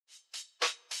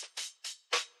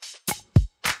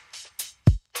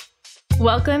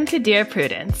Welcome to Dear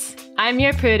Prudence. I'm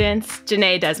your Prudence,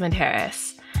 Jenée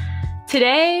Desmond-Harris.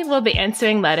 Today, we'll be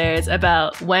answering letters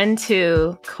about when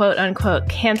to, quote-unquote,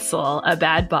 cancel a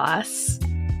bad boss,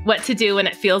 what to do when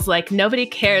it feels like nobody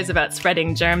cares about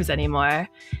spreading germs anymore,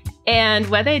 and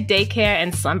whether daycare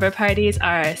and slumber parties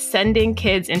are sending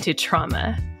kids into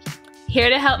trauma.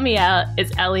 Here to help me out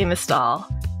is Elie Mystal,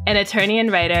 an attorney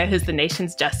and writer who's the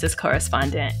nation's justice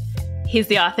correspondent. He's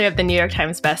the author of the New York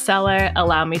Times bestseller,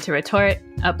 Allow Me to Retort,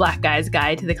 A Black Guy's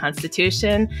Guide to the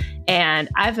Constitution. And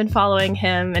I've been following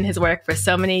him and his work for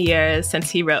so many years since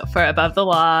he wrote for Above the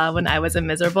Law when I was a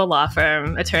miserable law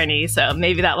firm attorney. So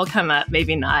maybe that will come up,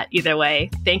 maybe not. Either way,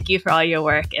 thank you for all your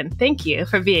work and thank you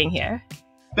for being here.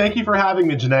 Thank you for having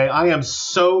me, Jenée. I am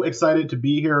so excited to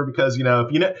be here because,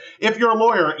 if you're a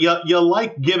lawyer, you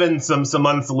like giving some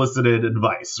unsolicited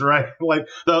advice, right? Like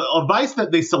the advice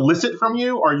that they solicit from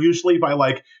you are usually by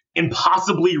like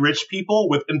impossibly rich people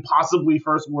with impossibly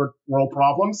first world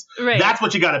problems. Right. That's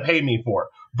what you got to pay me for.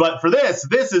 But for this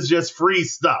is just free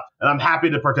stuff, and I'm happy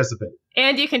to participate.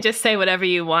 And you can just say whatever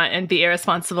you want and be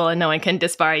irresponsible, and no one can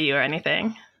disbar you or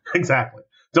anything. Exactly.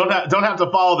 Don't have to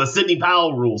follow the Sidney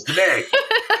Powell rules today.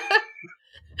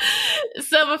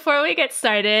 So before we get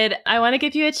started, I want to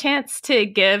give you a chance to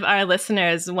give our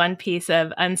listeners one piece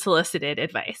of unsolicited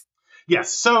advice.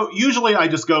 Yes. So usually I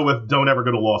just go with don't ever go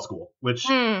to law school, which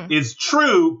is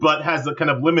true, but has a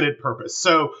kind of limited purpose.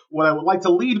 So what I would like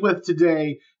to lead with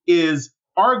today is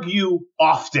argue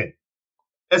often,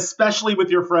 especially with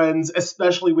your friends,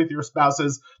 especially with your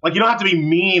spouses. Like, you don't have to be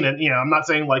mean. And, I'm not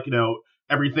saying like,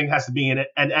 everything has to be in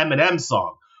an Eminem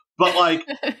song. But like,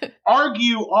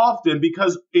 argue often,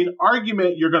 because in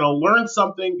argument, you're going to learn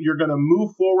something. You're going to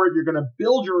move forward. You're going to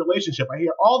build your relationship. I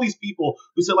hear all these people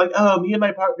who say like, oh, me and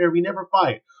my partner, we never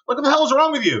fight. Like, what the hell is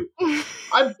wrong with you?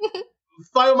 I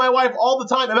fight with my wife all the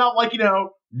time about like,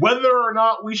 whether or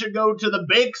not we should go to the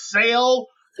bake sale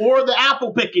or the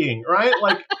apple picking, right?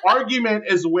 Like, argument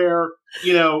is where,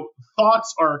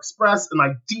 thoughts are expressed and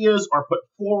ideas are put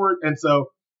forward. And so,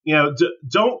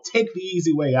 don't take the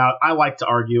easy way out. I like to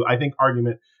argue. I think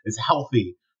argument is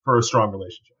healthy for a strong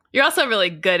relationship. You're also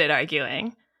really good at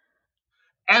arguing.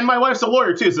 And my wife's a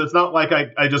lawyer, too, so it's not like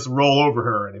I just roll over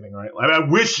her or anything, right? I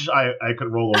wish I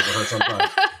could roll over her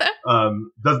sometimes.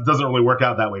 Doesn't really work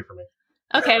out that way for me.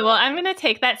 Okay, well, I'm going to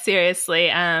take that seriously.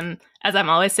 As I'm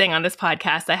always saying on this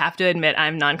podcast, I have to admit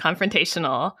I'm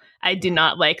non-confrontational. I do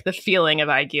not like the feeling of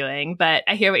arguing, but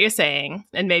I hear what you're saying,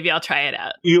 and maybe I'll try it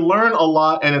out. You learn a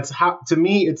lot, and to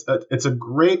me, it's a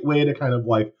great way to kind of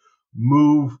like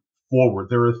move forward.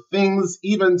 There are things,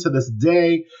 even to this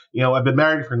day, I've been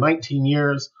married for 19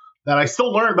 years, that I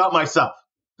still learn about myself,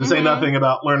 to say nothing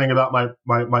about learning about my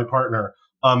partner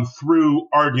through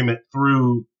argument,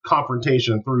 through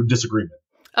confrontation, through disagreement.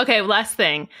 Okay, last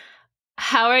thing.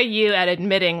 How are you at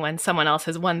admitting when someone else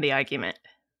has won the argument?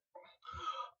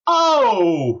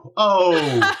 Oh.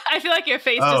 I feel like your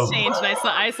face just changed and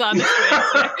I saw this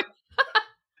answer.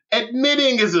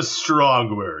 Admitting is a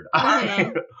strong word.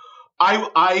 I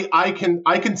can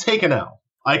take an L.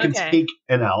 I can take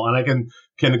an L, and I can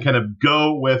kind of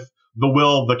go with the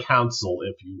will of the council,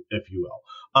 if you will.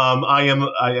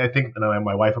 I think, and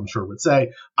my wife, I'm sure, would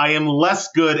say, I am less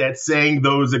good at saying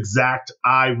those exact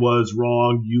 "I was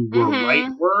wrong, you were right"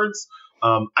 words.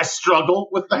 I struggle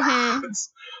with that.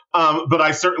 But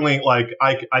I certainly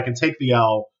I can take the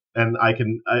L, and I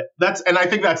think that's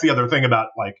the other thing about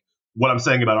like what I'm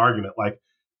saying about argument. Like,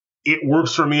 it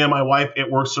works for me and my wife.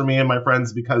 It works for me and my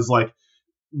friends because like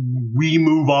we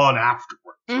move on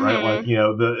afterwards, right? Like,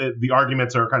 the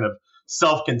arguments are kind of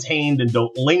self-contained and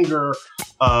don't linger.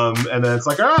 And then it's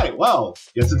like, all right, well,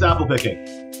 guess it's apple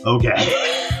picking. Okay.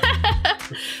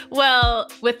 Well,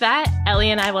 with that,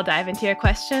 Elie and I will dive into your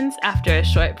questions after a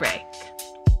short break.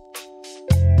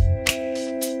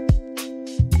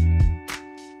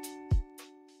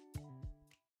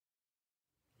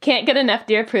 Can't get enough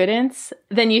Dear Prudence?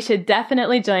 Then you should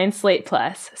definitely join Slate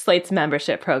Plus, Slate's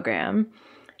membership program.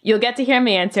 You'll get to hear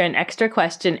me answer an extra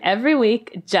question every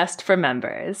week just for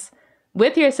members.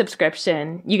 With your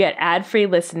subscription, you get ad-free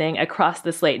listening across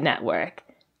the Slate network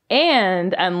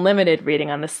and unlimited reading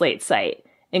on the Slate site,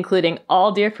 including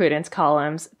all Dear Prudence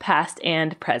columns, past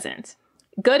and present.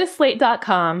 Go to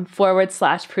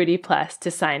slate.com/Prudie Plus to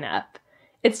sign up.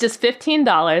 It's just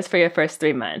 $15 for your first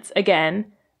 3 months.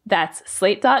 Again, that's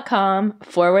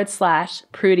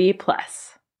slate.com/Prudie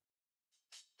Plus.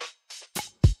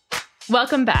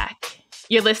 Welcome back.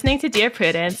 You're listening to Dear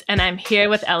Prudence, and I'm here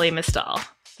with Elie Mystal.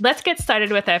 Let's get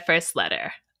started with our first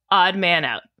letter. Odd man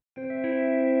out.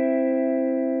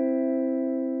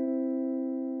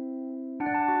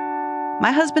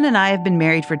 My husband and I have been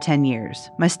married for 10 years.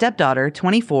 My stepdaughter,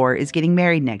 24, is getting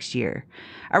married next year.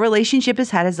 Our relationship has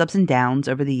had its ups and downs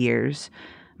over the years.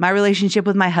 My relationship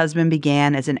with my husband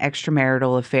began as an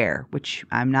extramarital affair, which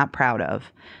I'm not proud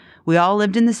of. We all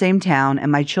lived in the same town,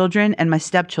 and my children and my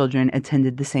stepchildren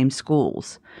attended the same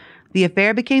schools. The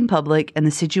affair became public, and the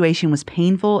situation was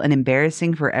painful and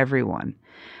embarrassing for everyone.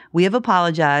 We have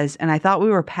apologized, and I thought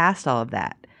we were past all of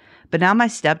that. But now my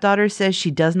stepdaughter says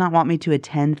she does not want me to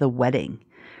attend the wedding.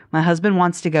 My husband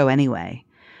wants to go anyway.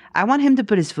 I want him to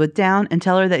put his foot down and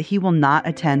tell her that he will not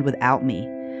attend without me.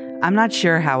 I'm not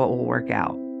sure how it will work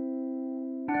out.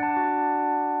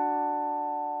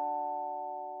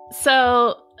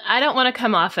 So I don't want to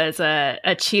come off as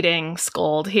a cheating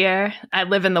scold here. I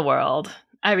live in the world.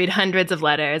 I read hundreds of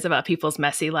letters about people's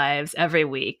messy lives every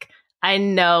week. I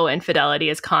know infidelity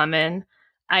is common.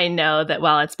 I know that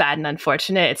while it's bad and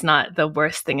unfortunate, it's not the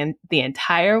worst thing in the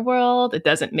entire world. It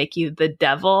doesn't make you the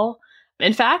devil.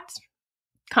 In fact,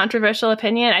 controversial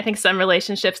opinion, I think some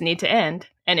relationships need to end,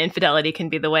 and infidelity can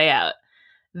be the way out.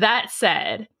 That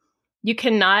said, you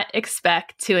cannot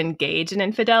expect to engage in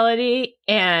infidelity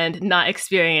and not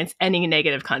experience any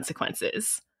negative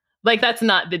consequences. Like, that's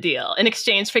not the deal. In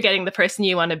exchange for getting the person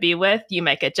you want to be with, you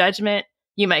might get judgment.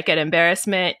 You might get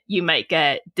embarrassment, you might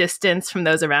get distance from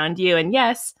those around you, and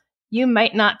yes, you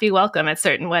might not be welcome at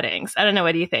certain weddings. I don't know,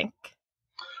 what do you think?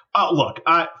 Look,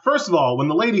 first of all, when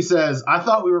the lady says, I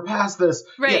thought we were past this,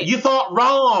 right. Yeah, you thought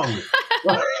wrong.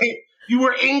 Right? You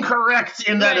were incorrect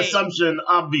in that assumption,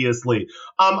 obviously.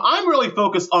 I'm really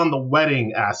focused on the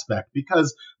wedding aspect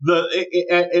because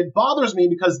it bothers me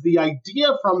because the idea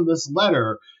from this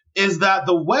letter is that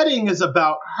the wedding is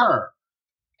about her,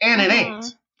 and it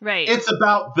ain't. Right. It's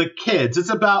about the kids. It's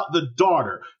about the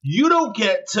daughter. You don't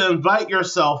get to invite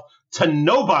yourself to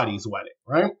nobody's wedding,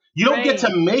 right? You don't get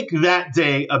to make that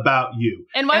day about you.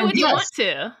 And why would you want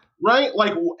to? Right?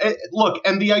 Like, look,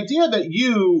 and the idea that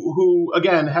you, who,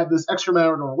 again, had this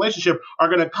extramarital relationship, are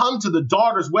going to come to the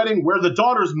daughter's wedding where the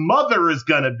daughter's mother is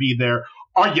going to be there.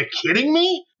 Are you kidding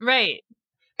me? Right.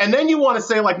 And then you want to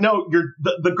say, like, no,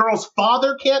 the girl's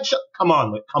father can't come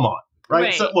on.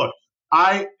 Right? So, look.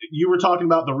 You were talking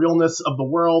about the realness of the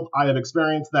world. I have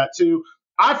experienced that too.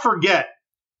 I forget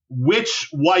which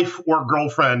wife or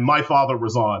girlfriend my father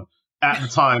was on at the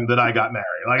time that I got married.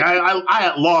 Like I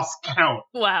had lost count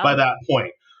by that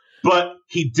point. But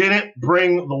he didn't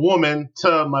bring the woman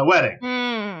to my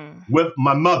wedding with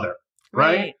my mother,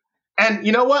 right? And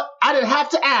you know what? I didn't have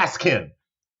to ask him.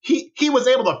 He was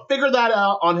able to figure that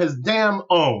out on his damn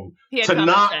own to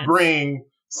not bring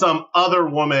some other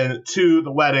woman to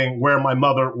the wedding where my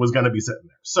mother was going to be sitting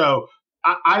there. So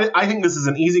I think this is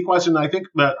an easy question. I think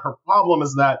that her problem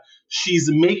is that she's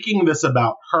making this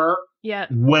about her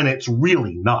when it's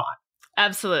really not.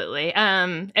 Absolutely.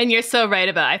 And you're so right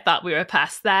about, I thought we were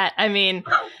past that. I mean,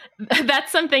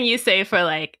 that's something you say for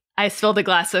like, I spilled a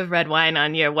glass of red wine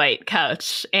on your white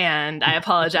couch and I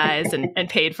apologized and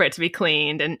paid for it to be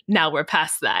cleaned. And now we're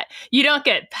past that. You don't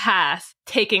get past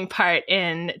taking part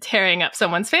in tearing up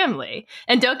someone's family.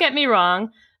 And don't get me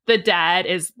wrong, the dad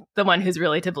is the one who's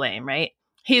really to blame, right?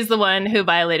 He's the one who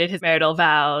violated his marital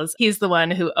vows. He's the one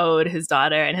who owed his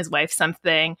daughter and his wife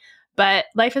something. But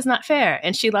life is not fair.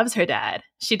 And she loves her dad.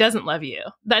 She doesn't love you.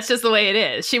 That's just the way it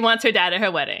is. She wants her dad at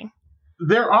her wedding.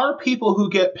 There are people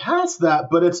who get past that,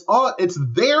 but it's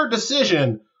their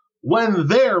decision when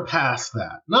they're past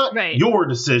that, not your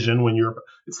decision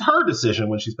it's her decision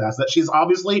when she's past that. She's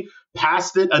obviously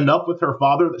past it enough with her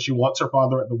father that she wants her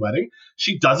father at the wedding.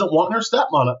 She doesn't want her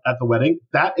stepmom at the wedding.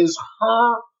 That is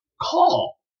her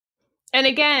call. And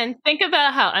again, think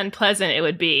about how unpleasant it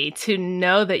would be to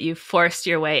know that you forced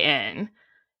your way in.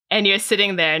 And you're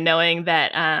sitting there knowing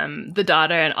that the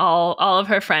daughter and all of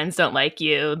her friends don't like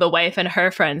you. The wife and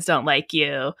her friends don't like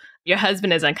you. Your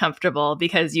husband is uncomfortable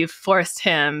because you've forced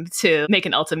him to make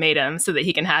an ultimatum so that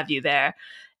he can have you there.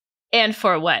 And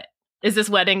for what? Is this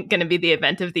wedding going to be the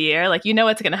event of the year? Like, you know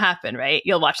what's going to happen, right?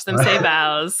 You'll watch them say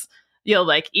vows. You'll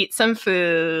like eat some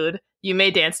food. You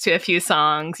may dance to a few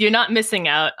songs. You're not missing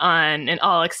out on an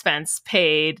all-expense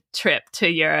paid trip to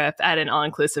Europe at an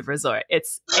all-inclusive resort.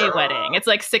 It's a wedding. It's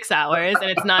like 6 hours, and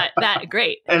it's not that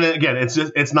great. And again,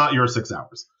 it's not your 6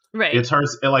 hours. Right. It's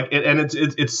hers.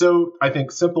 It's so, I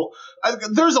think, simple.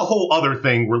 There's a whole other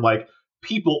thing where like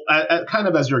people, kind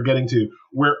of as you're getting to,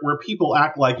 where people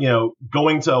act like, you know,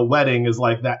 going to a wedding is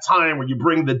like that time where you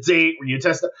bring the date, where you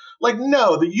test it. Like,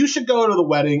 no, that you should go to the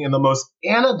wedding in the most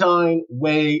anodyne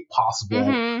way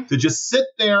possible, to just sit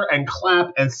there and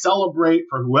clap and celebrate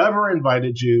for whoever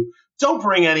invited you. Don't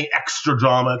bring any extra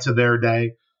drama to their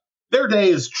day. Their day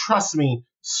is, trust me,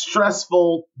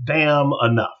 stressful damn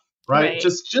enough. right?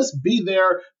 Just be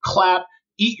there, clap,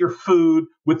 eat your food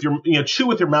with your, chew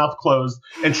with your mouth closed,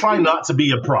 and try not to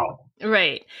be a problem.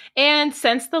 Right. And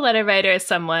since the letter writer is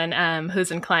someone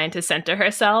who's inclined to center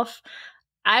herself,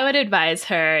 I would advise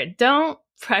her, don't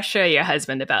pressure your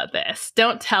husband about this.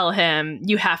 Don't tell him,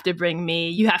 you have to bring me,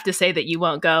 you have to say that you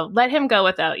won't go. Let him go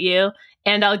without you.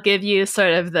 And I'll give you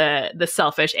sort of the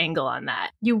selfish angle on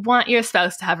that. You want your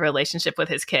spouse to have a relationship with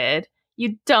his kid.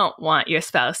 You don't want your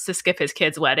spouse to skip his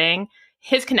kid's wedding.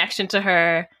 His connection to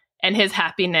her and his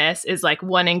happiness is like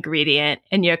one ingredient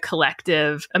in your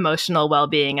collective emotional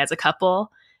well-being as a couple.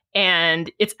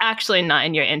 And it's actually not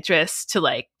in your interest to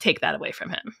like take that away from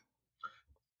him.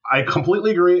 I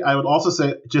completely agree. I would also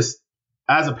say, just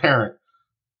as a parent,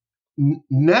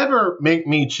 never make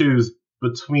me choose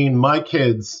between my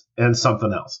kids and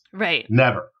something else. Right.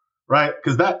 Never. Right?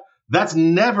 Because that's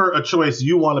never a choice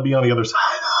you want to be on the other side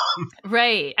of.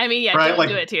 Right. I mean, yeah, right? Don't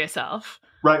do it to yourself.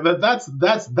 Right. That's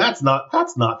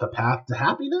not the path to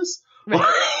happiness. Right.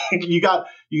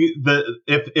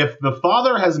 If the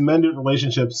father has mended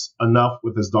relationships enough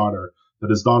with his daughter that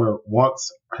his daughter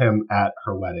wants him at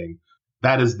her wedding,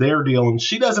 that is their deal, and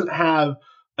she doesn't have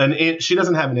an end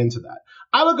to that.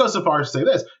 I would go so far as to say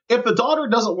this: if the daughter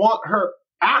doesn't want her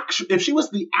if she was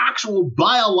the actual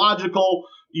biological,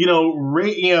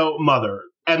 mother,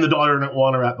 and the daughter didn't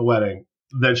want her at the wedding,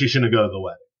 then she shouldn't go to the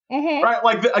wedding. Mm-hmm. Right?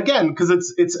 Like, again, because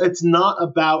it's not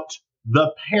about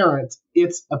the parent,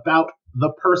 it's about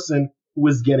the person who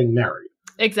is getting married.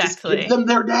 Exactly. Just give them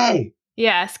their day.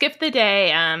 Yeah, skip the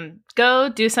day. Go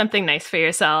do something nice for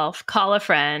yourself. Call a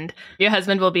friend. Your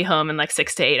husband will be home in like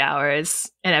 6 to 8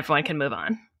 hours, and everyone can move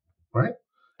on. Right.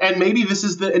 And maybe this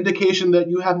is the indication that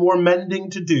you have more mending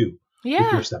to do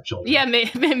with your stepchildren. Yeah,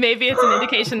 maybe it's an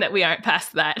indication that we aren't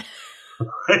past that.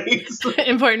 Right.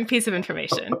 Important piece of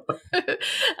information.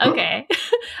 Okay.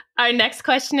 Our next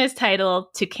question is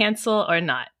titled, To Cancel or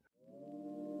Not?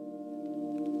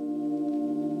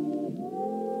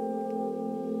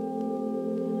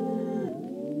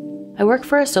 I work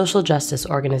for a social justice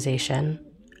organization.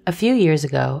 A few years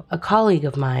ago, a colleague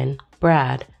of mine,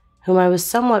 Brad, whom I was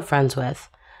somewhat friends with,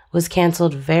 was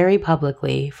canceled very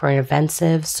publicly for an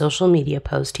offensive social media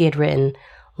post he had written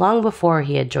long before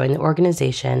he had joined the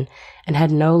organization and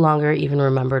had no longer even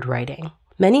remembered writing.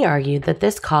 Many argued that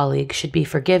this colleague should be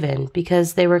forgiven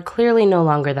because they were clearly no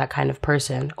longer that kind of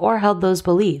person or held those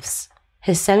beliefs.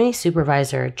 His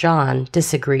semi-supervisor, John,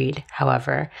 disagreed,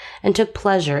 however, and took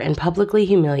pleasure in publicly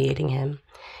humiliating him,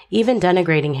 even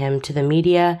denigrating him to the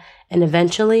media and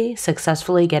eventually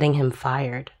successfully getting him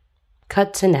fired.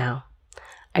 Cut to now.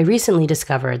 I recently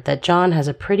discovered that John has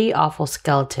a pretty awful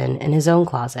skeleton in his own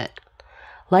closet.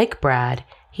 Like Brad,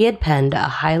 he had penned a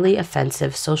highly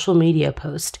offensive social media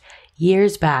post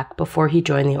years back before he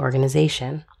joined the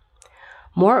organization.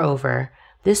 Moreover,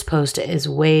 this post is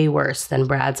way worse than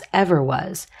Brad's ever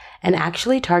was, and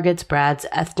actually targets Brad's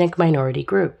ethnic minority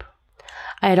group.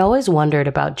 I had always wondered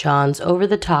about John's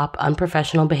over-the-top,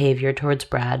 unprofessional behavior towards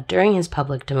Brad during his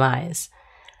public demise,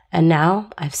 and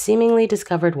now I've seemingly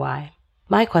discovered why.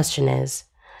 My question is,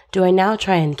 do I now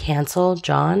try and cancel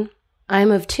John? I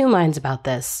am of two minds about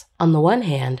this. On the one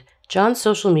hand, John's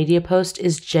social media post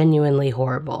is genuinely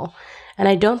horrible, and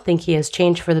I don't think he has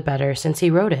changed for the better since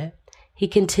he wrote it. He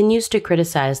continues to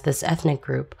criticize this ethnic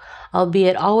group,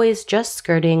 albeit always just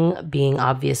skirting being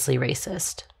obviously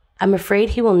racist. I'm afraid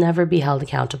he will never be held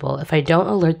accountable if I don't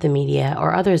alert the media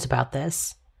or others about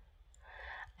this.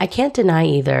 I can't deny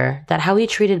either that how he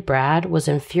treated Brad was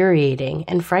infuriating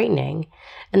and frightening,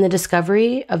 and the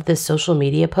discovery of this social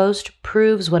media post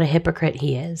proves what a hypocrite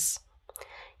he is.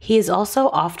 He is also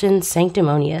often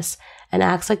sanctimonious and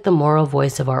acts like the moral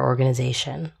voice of our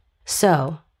organization.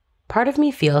 So, part of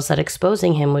me feels that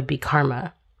exposing him would be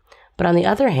karma. But on the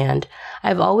other hand,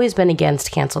 I've always been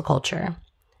against cancel culture.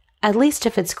 At least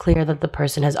if it's clear that the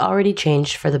person has already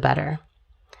changed for the better.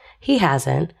 He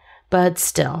hasn't, but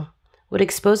still, would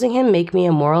exposing him make me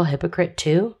a moral hypocrite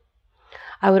too?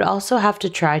 I would also have to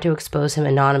try to expose him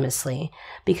anonymously,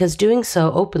 because doing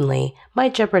so openly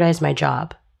might jeopardize my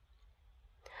job.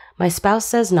 My spouse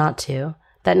says not to,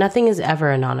 that nothing is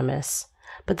ever anonymous,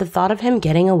 but the thought of him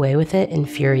getting away with it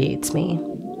infuriates me.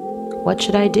 What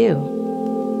should I do?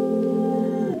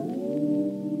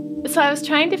 So I was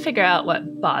trying to figure out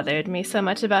what bothered me so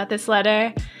much about this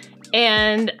letter,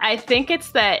 and I think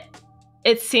it's that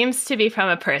it seems to be from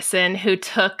a person who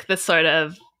took the sort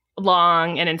of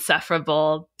long and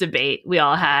insufferable debate we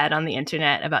all had on the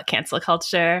internet about cancel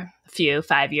culture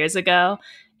 5 years ago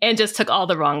and just took all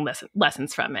the wrong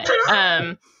lessons from it.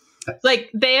 Like,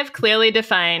 they have clearly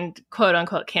defined quote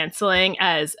unquote canceling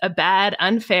as a bad,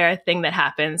 unfair thing that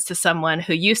happens to someone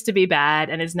who used to be bad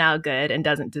and is now good and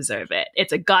doesn't deserve it.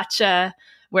 It's a gotcha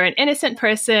where an innocent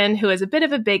person who is a bit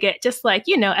of a bigot, just like,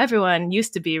 everyone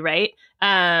used to be, right,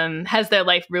 has their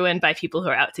life ruined by people who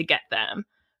are out to get them,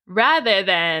 rather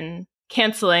than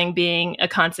canceling being a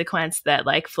consequence that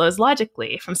like flows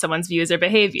logically from someone's views or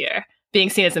behavior, being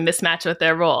seen as a mismatch with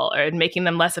their role or making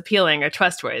them less appealing or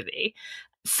trustworthy.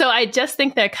 So I just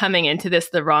think they're coming into this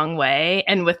the wrong way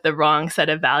and with the wrong set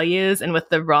of values and with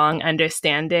the wrong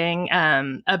understanding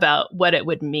about what it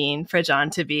would mean for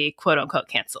John to be quote unquote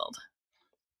canceled.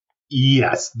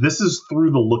 Yes, this is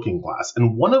through the looking glass.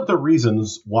 And one of the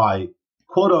reasons why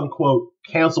quote unquote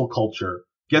cancel culture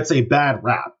gets a bad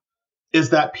rap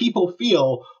is that people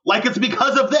feel like it's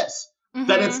because of this,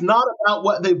 that it's not about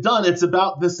what they've done. It's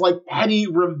about this like petty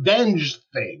revenge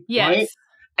thing, right?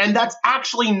 And that's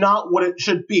actually not what it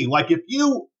should be. Like if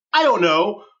you, I don't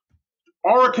know,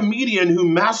 are a comedian who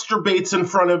masturbates in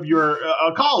front of your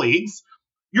colleagues,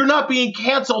 you're not being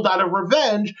canceled out of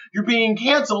revenge. You're being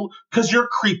canceled because you're a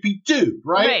creepy dude,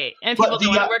 right? Right. And people don't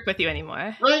want to work with you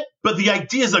anymore. Right. But the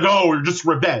idea is like, oh, we're just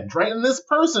revenge, right? And this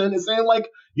person is saying like,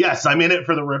 yes, I'm in it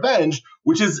for the revenge,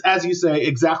 which is, as you say,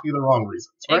 exactly the wrong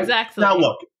reasons, right? Exactly. Now,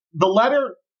 look, the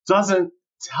letter doesn't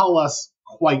tell us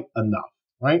quite enough,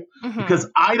 right? Because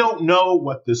I don't know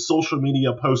what this social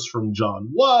media post from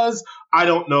John was. I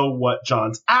don't know what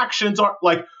John's actions are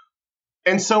like.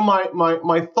 And so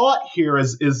my thought here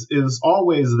is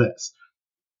always this.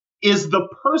 Is the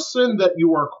person that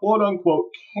you are quote unquote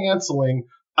canceling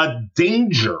a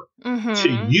danger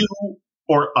to you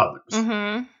or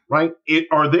others? Right?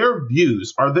 Are their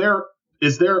views,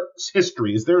 is their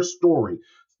history, is their story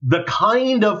the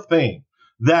kind of thing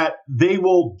that they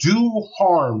will do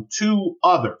harm to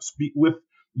others with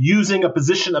using a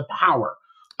position of power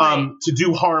to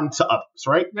do harm to others,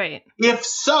 right? Right. If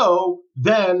so,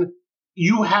 then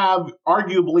you have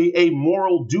arguably a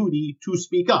moral duty to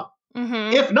speak up.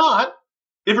 If not,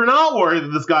 if you're not worried that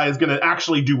this guy is going to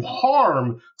actually do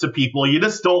harm to people, you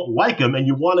just don't like him and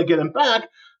you want to get him back,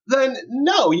 then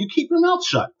no, you keep your mouth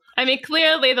shut. I mean,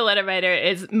 clearly the letter writer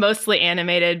is mostly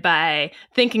animated by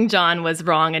thinking John was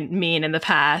wrong and mean in the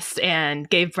past and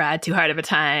gave Brad too hard of a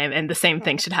time and the same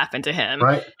thing should happen to him.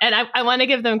 Right. And I want to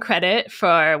give them credit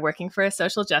for working for a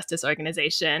social justice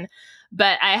organization.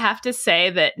 But I have to say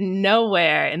that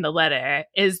nowhere in the letter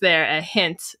is there a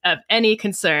hint of any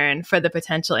concern for the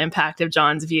potential impact of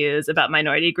John's views about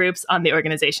minority groups on the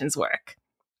organization's work.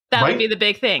 That would be the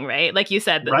big thing, right? Like you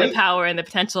said, the power and the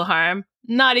potential harm,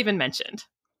 not even mentioned.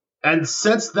 And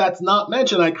since that's not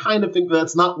mentioned, I kind of think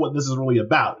that's not what this is really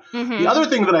about. The other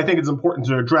thing that I think is important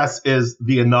to address is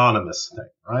the anonymous thing,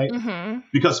 right?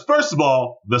 Because first of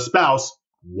all, the spouse,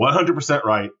 100%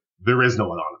 right, there is no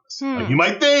anonymous. Like you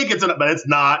might think it's, but it's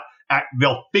not.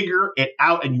 They'll figure it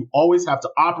out, and you always have to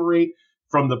operate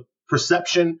from the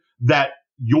perception that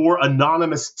your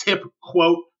anonymous tip,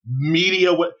 quote,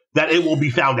 media, that it will be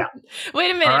found out.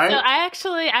 Wait a minute. Right? So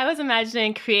I was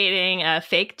imagining creating a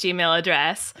fake Gmail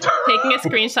address, taking a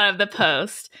screenshot of the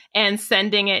post, and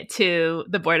sending it to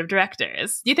the board of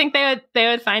directors. Do you think they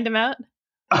would find him out?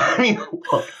 I mean,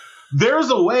 look, there's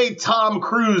a way Tom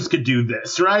Cruise could do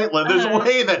this, right? Like, there's a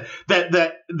way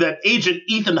that Agent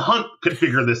Ethan Hunt could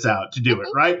figure this out to do it,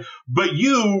 right? But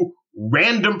you,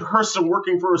 random person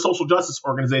working for a social justice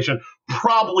organization,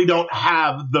 probably don't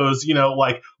have those,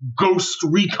 like ghost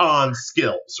recon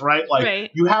skills, right?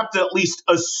 Like you have to at least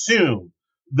assume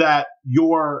that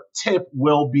your tip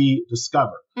will be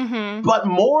discovered. But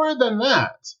more than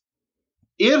that,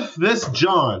 if this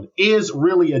John is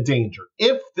really a danger,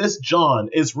 if this John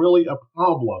is really a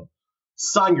problem,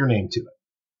 sign your name to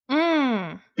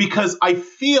it. Because I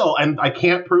feel, and I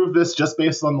can't prove this just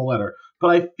based on the letter, but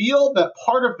I feel that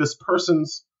part of this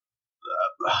person's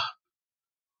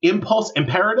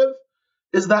imperative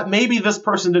is that maybe this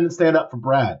person didn't stand up for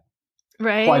Brad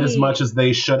quite as much as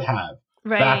they should have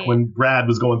back when Brad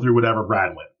was going through whatever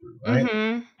Brad went through,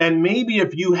 right? And maybe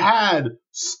if you had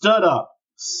stood up,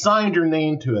 signed your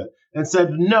name to it, and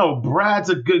said, no, Brad's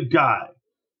a good guy.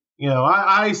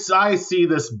 I see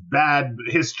this bad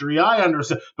history. I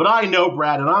understand, but I know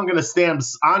Brad, and I'm going to stand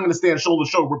shoulder to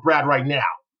shoulder with Brad right now.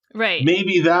 Right.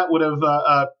 Maybe that would have,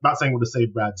 not saying would have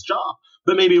saved Brad's job,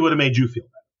 but maybe it would have made you feel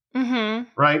better.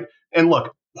 Right. And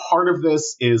look, part of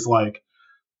this is like,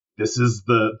 this is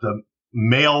the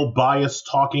male bias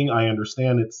talking. I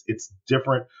understand it's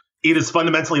different. It is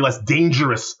fundamentally less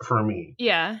dangerous for me.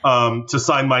 To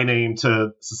sign my name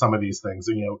to some of these things.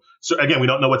 So again, we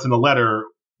don't know what's in the letter.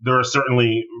 There are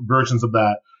certainly versions of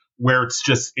that where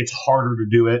it's harder to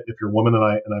do it if you're a woman, and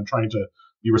I'm trying to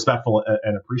be respectful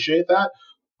and appreciate that.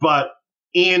 But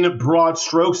in broad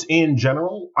strokes, in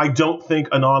general, I don't think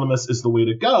anonymous is the way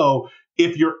to go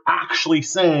if you're actually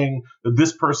saying that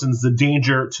this person's a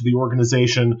danger to the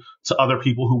organization, to other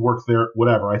people who work there,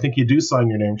 whatever. I think you do sign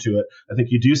your name to it. I think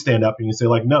you do stand up and you say,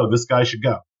 like, no, this guy should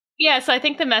go. Yeah, so I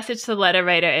think the message to the letter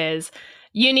writer is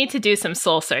you need to do some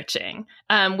soul searching.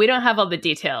 We don't have all the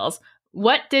details.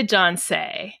 What did John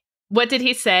say? What did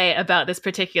he say about this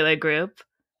particular group?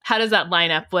 How does that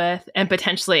line up with and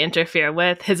potentially interfere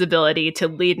with his ability to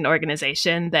lead an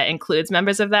organization that includes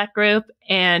members of that group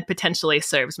and potentially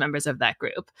serves members of that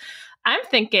group? I'm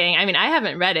thinking, I mean, I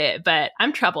haven't read it, but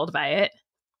I'm troubled by it.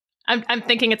 I'm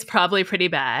thinking it's probably pretty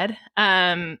bad.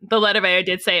 The letter writer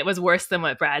did say it was worse than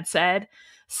what Brad said.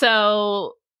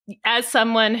 So as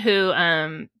someone who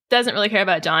doesn't really care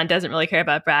about John, doesn't really care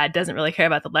about Brad, doesn't really care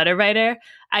about the letter writer,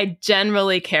 I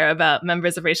generally care about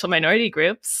members of racial minority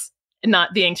groups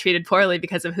not being treated poorly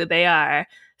because of who they are.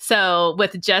 So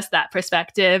with just that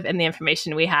perspective and the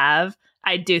information we have,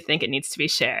 I do think it needs to be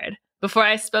shared. Before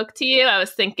I spoke to you, I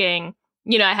was thinking,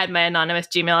 I had my anonymous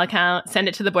Gmail account, send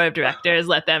it to the board of directors,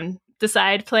 let them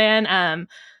decide plan.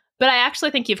 But I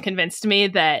actually think you've convinced me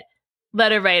that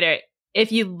letter writer,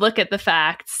 if you look at the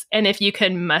facts and if you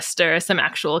can muster some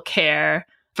actual care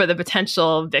for the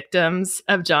potential victims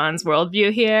of John's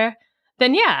worldview here,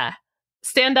 then yeah,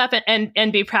 stand up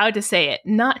and be proud to say it,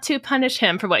 not to punish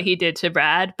him for what he did to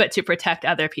Brad, but to protect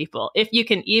other people. If you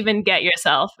can even get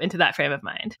yourself into that frame of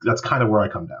mind. That's kind of where I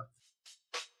come down.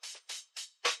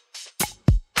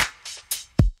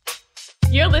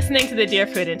 You're listening to the Dear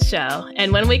Prudence Show,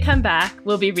 and when we come back,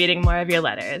 we'll be reading more of your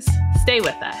letters. Stay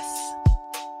with us.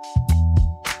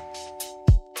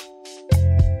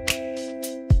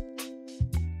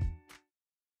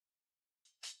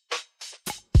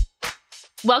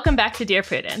 Welcome back to Dear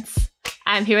Prudence.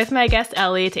 I'm here with my guest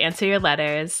Elie to answer your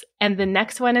letters, and the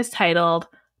next one is titled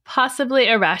Possibly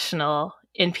Irrational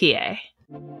in PA.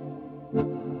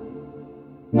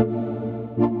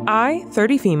 I,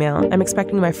 30 female, am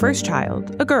expecting my first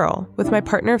child, a girl, with my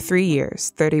partner of 3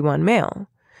 years, 31 male.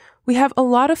 We have a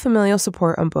lot of familial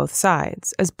support on both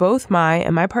sides, as both my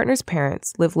and my partner's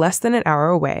parents live less than an hour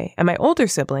away, and my older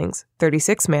siblings,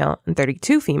 36 male and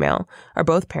 32 female, are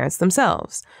both parents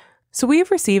themselves. So we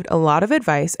have received a lot of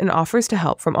advice and offers to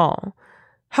help from all.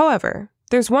 However,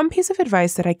 there's one piece of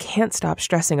advice that I can't stop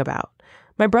stressing about.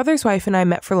 My brother's wife and I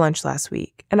met for lunch last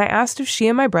week, and I asked if she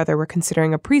and my brother were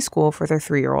considering a preschool for their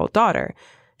 3-year-old daughter.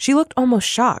 She looked almost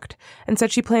shocked and said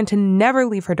she planned to never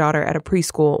leave her daughter at a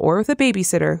preschool or with a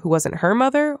babysitter who wasn't her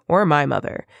mother or my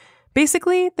mother.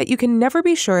 Basically, that you can never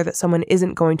be sure that someone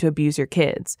isn't going to abuse your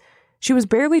kids. She was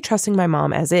barely trusting my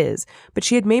mom as is, but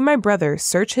she had made my brother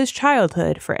search his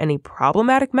childhood for any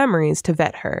problematic memories to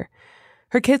vet her.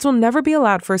 Her kids will never be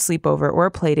allowed for a sleepover or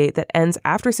a playdate that ends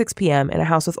after 6 p.m. in a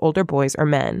house with older boys or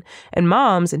men, and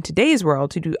moms in today's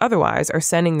world who do otherwise are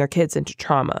sending their kids into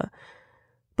trauma.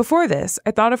 Before this,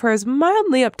 I thought of her as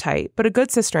mildly uptight, but a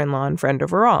good sister-in-law and friend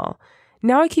overall.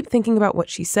 Now I keep thinking about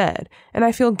what she said, and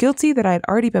I feel guilty that I had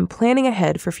already been planning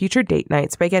ahead for future date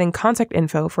nights by getting contact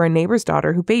info for a neighbor's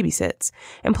daughter who babysits,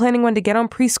 and planning when to get on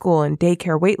preschool and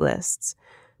daycare waitlists.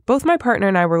 Both my partner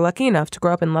and I were lucky enough to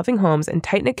grow up in loving homes and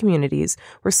tight-knit communities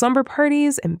where slumber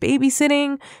parties and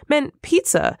babysitting meant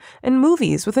pizza and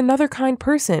movies with another kind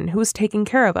person who was taking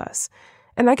care of us.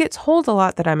 And I get told a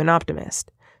lot that I'm an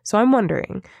optimist. So I'm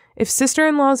wondering if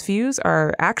sister-in-law's views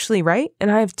are actually right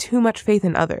and I have too much faith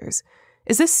in others.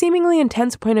 Is this seemingly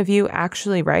intense point of view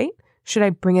actually right? Should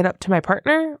I bring it up to my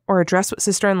partner or address what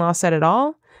sister-in-law said at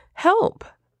all? Help!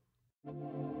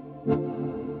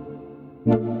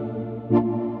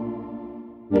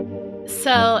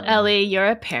 So, Elie, you're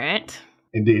a parent.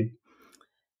 Indeed.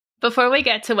 Before we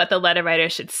get to what the letter writer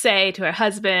should say to her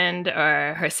husband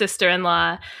or her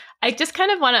sister-in-law, I just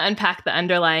kind of want to unpack the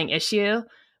underlying issue,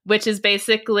 which is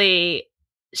basically,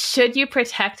 should you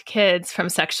protect kids from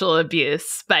sexual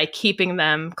abuse by keeping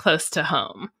them close to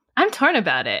home? I'm torn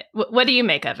about it. What do you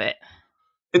make of it?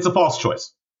 It's a false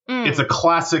choice. It's a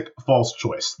classic false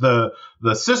choice. The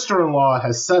sister-in-law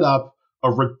has set up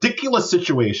a ridiculous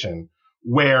situation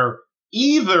where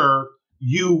either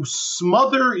you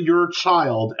smother your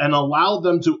child and allow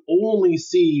them to only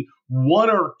see 1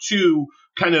 or 2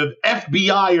 kind of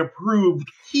FBI-approved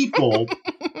people,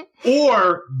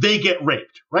 or they get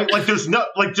raped, right? Like there's no,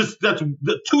 like just that's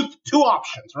the two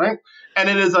options, right? And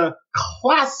it is a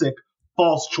classic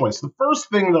false choice. The first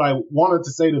thing that I wanted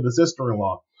to say to the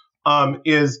sister-in-law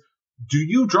is, do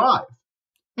you drive?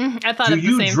 I thought Do of the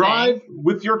you same drive thing.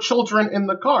 with your children in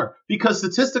the car? Because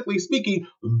statistically speaking,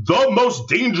 the most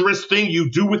dangerous thing you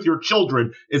do with your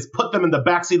children is put them in the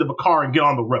backseat of a car and get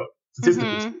on the road.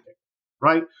 Statistically speaking,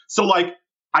 right? So, like,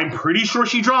 I'm pretty sure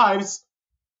she drives.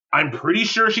 I'm pretty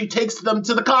sure she takes them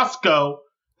to the Costco.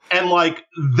 And, like,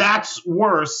 that's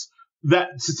worse.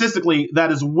 That statistically,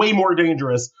 that is way more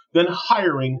dangerous than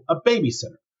hiring a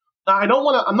babysitter. Now,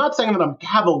 I'm not saying that I'm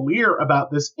cavalier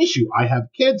about this issue. I have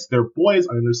kids, they're boys.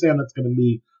 I understand that's going to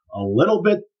be a little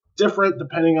bit different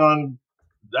depending on,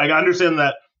 I understand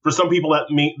that for some people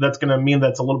that's going to mean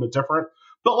that's a little bit different.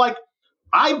 But, like,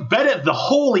 I vetted the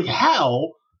holy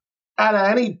hell out of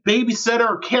any babysitter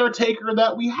or caretaker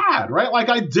that we had, right? Like,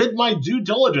 I did my due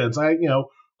diligence. I,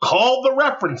 called the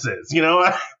references,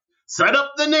 I set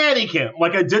up the nanny cam,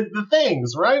 like I did the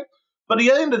things, right? But at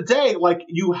the end of the day, like,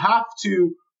 you have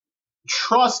to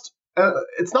trust.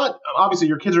 It's not, obviously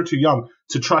your kids are too young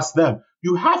to trust them.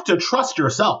 You have to trust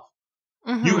yourself.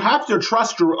 You have to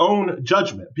trust your own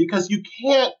judgment, because you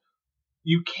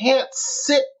can't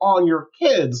sit on your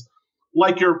kids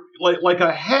like you're like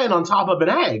a hen on top of an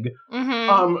egg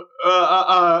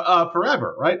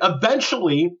forever, right?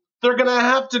 Eventually they're gonna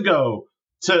have to go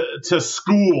to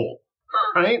school,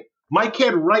 right? My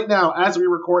kid right now, as we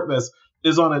record this,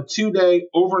 is on a 2-day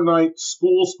overnight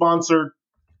school-sponsored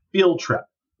field trip,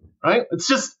 right? It's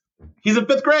just, he's in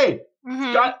 5th grade.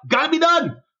 Got to be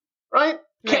done, right?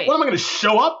 What am I going to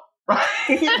show up,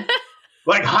 right?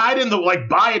 Like hide in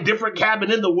buy a different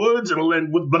cabin in the woods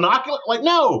and with binoculars? Like,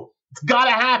 no, it's got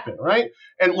to happen, right?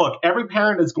 And look, every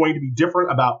parent is going to be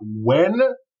different about when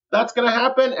that's going to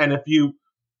happen. And if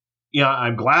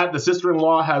I'm glad the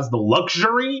sister-in-law has the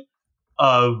luxury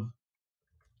of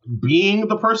being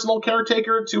the personal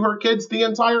caretaker to her kids the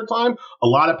entire time. A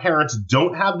lot of parents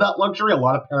don't have that luxury. A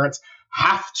lot of parents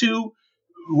have to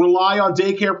rely on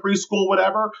daycare, preschool,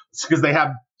 whatever, because they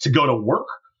have to go to work.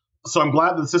 So I'm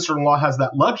glad that the sister-in-law has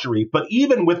that luxury. But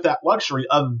even with that luxury,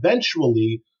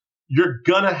 eventually you're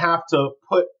going to have to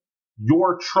put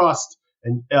your trust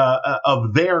and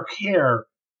of their care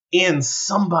in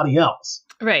somebody else.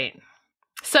 Right.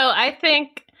 So I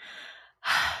think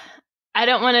I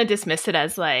don't want to dismiss it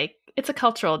as like it's a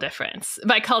cultural difference.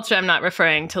 By culture, I'm not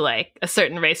referring to like a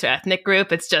certain race or ethnic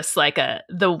group. It's just like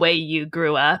the way you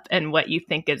grew up and what you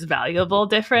think is valuable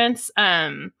difference.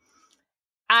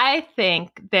 I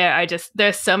think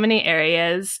there's so many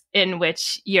areas in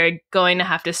which you're going to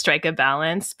have to strike a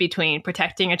balance between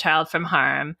protecting a child from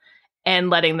harm and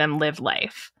letting them live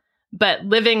life. But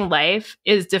living life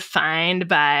is defined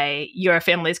by your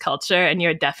family's culture and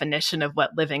your definition of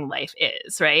what living life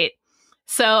is, right?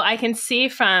 So I can see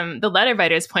from the letter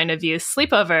writer's point of view,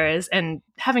 sleepovers and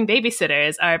having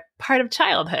babysitters are part of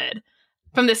childhood.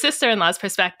 From the sister-in-law's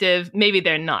perspective, maybe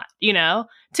they're not,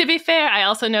 To be fair, I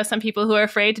also know some people who are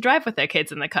afraid to drive with their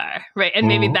kids in the car, right? And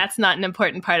maybe that's not an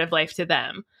important part of life to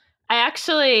them.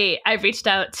 I reached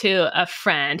out to a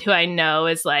friend who I know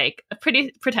is like a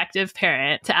pretty protective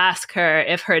parent to ask her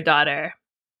if her daughter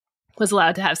was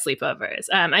allowed to have sleepovers.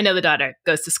 I know the daughter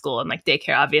goes to school and like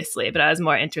daycare, obviously, but I was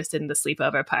more interested in the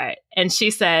sleepover part. And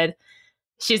she said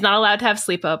she's not allowed to have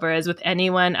sleepovers with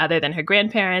anyone other than her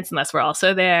grandparents unless we're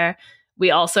also there.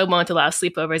 We also won't allow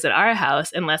sleepovers at our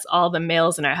house unless all the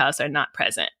males in our house are not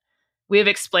present. We have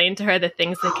explained to her the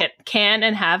things that can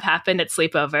and have happened at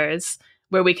sleepovers,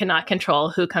 where we cannot control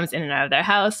who comes in and out of their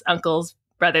house, uncles,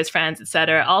 brothers, friends,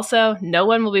 etc. Also, no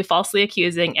one will be falsely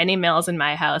accusing any males in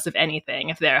my house of anything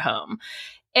if they're home.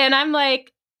 And I'm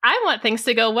like, I want things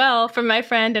to go well for my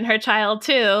friend and her child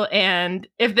too. And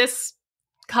if this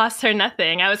costs her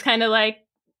nothing, I was kind of like,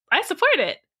 I support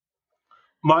it.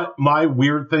 My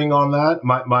weird thing on that,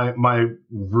 my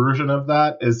version of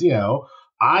that is,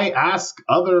 I ask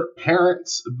other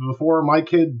parents before my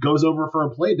kid goes over for a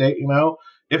play date,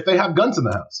 if they have guns in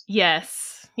the house.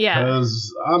 Yes. Yeah.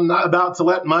 Because I'm not about to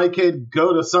let my kid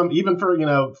go to even for,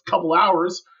 a couple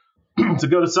hours to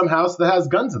go to some house that has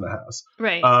guns in the house.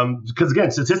 Right. Because again,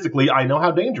 statistically, I know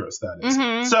how dangerous that is.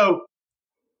 Mm-hmm. So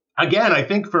again, I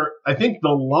think the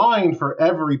line for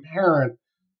every parent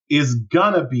is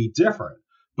gonna be different.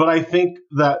 But I think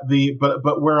that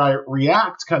but where I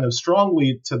react kind of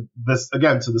strongly to this,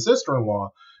 again, to the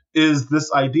sister-in-law, is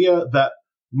this idea that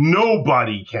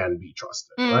nobody can be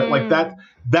trusted, right? Like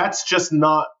that's just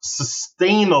not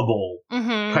sustainable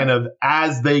kind of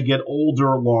as they get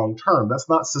older long term. That's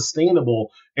not sustainable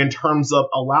in terms of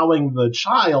allowing the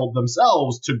child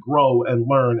themselves to grow and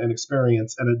learn and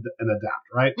experience and adapt,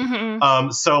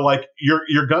 right? So like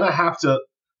you're gonna have to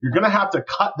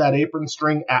cut that apron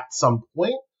string at some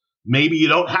point. Maybe you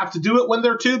don't have to do it when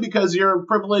they're 2 because you're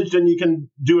privileged and you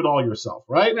can do it all yourself,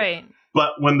 right? Right.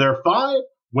 But when they're 5,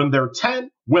 when they're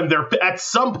 10, when they're at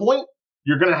some point,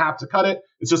 you're going to have to cut it.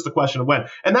 It's just a question of when.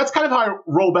 And that's kind of how I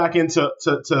roll back into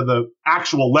the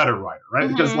actual letter writer, right?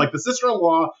 Mm-hmm. Because like the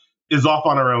sister-in-law is off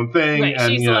on her own thing. Right.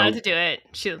 And, she's allowed to do it.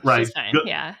 She's fine.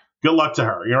 Yeah. Good luck to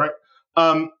her. You're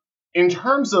right. In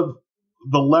terms of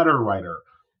the letter writer,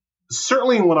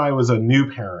 certainly when I was a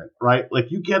new parent, right?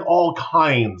 Like you get all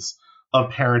kinds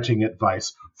of parenting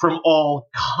advice from all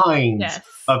kinds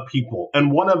of people.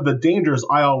 And one of the dangers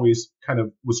I always kind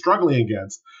of was struggling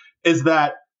against is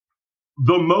that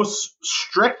the most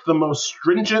strict, the most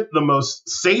stringent, the most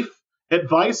safe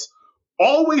advice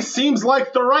always seems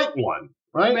like the right one,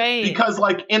 right? Because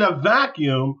like in a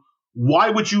vacuum, why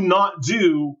would you not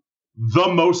do the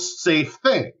most safe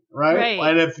thing, right?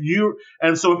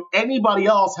 And so if anybody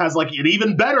else has like an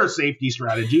even better safety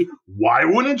strategy, why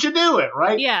wouldn't you do it,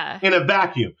 right? Yeah. In a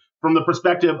vacuum, from the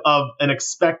perspective of an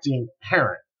expecting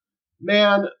parent.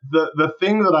 Man, the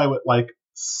thing that I would like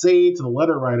say to the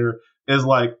letter writer is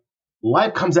like,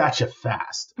 life comes at you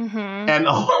fast. Mm-hmm. And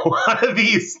a lot of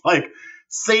these like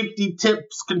safety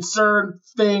tips, concern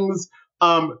things,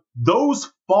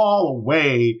 those fall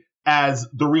away as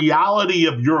the reality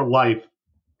of your life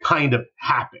kind of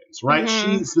happens, right?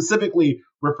 Mm-hmm. She specifically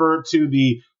referred to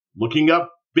the looking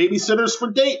up babysitters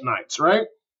for date nights, right?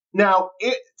 Now,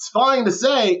 it's fine to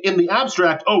say in the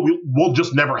abstract, oh, we'll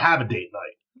just never have a date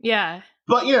night. Yeah.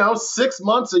 But, 6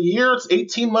 months, a year, it's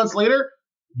 18 months later,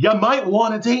 you might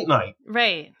want a date night.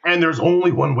 Right. And there's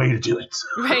only one way to do it.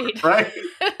 Right. Right?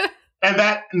 And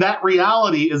that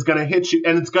reality is going to hit you,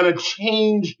 and it's going to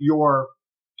change your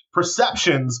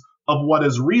perceptions of what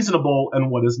is reasonable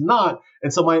and what is not.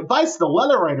 And so my advice to the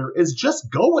letter writer is just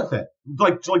go with it.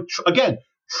 Again,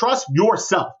 trust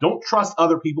yourself. Don't trust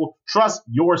other people. Trust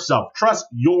yourself. Trust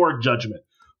your judgment.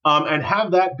 And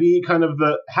have that be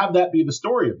the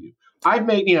story of you. I've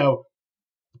made,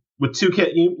 with 2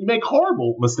 kids, you make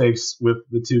horrible mistakes with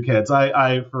the 2 kids.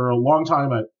 I for a long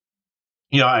time,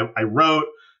 I wrote,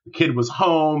 the kid was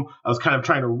home. I was kind of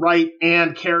trying to write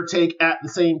and caretake at the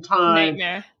same time.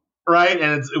 Nightmare. Right.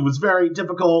 And it was very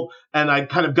difficult. And I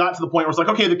kind of got to the point where it's like,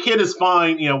 okay, the kid is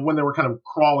fine. When they were kind of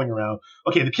crawling around.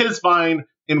 Okay, the kid is fine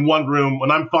in one room when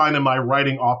I'm fine in my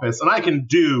writing office, and I can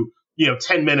do,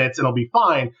 10 minutes and I'll be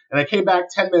fine. And I came back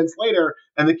 10 minutes later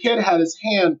and the kid had his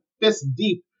hand fist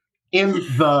deep in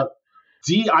the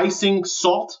de-icing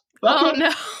salt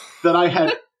bucket that I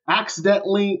had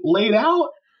accidentally laid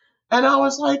out. And I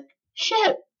was like,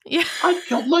 shit, I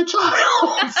killed my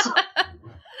child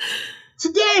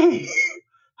today.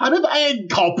 How did I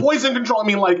call poison control? I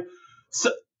mean,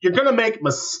 so you're going to make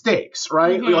mistakes,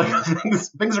 right? Mm-hmm. Like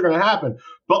things are going to happen.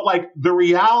 But like the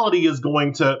reality is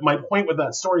my point with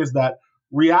that story is that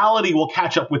reality will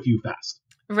catch up with you fast.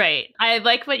 Right. I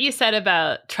like what you said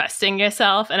about trusting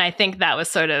yourself. And I think that was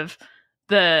sort of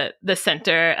the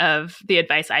center of the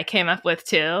advice I came up with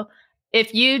too.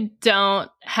 If you don't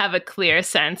have a clear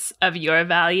sense of your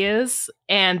values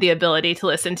and the ability to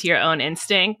listen to your own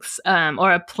instincts,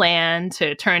 or a plan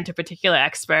to turn to particular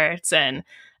experts and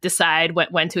decide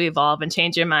when to evolve and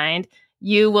change your mind,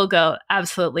 you will go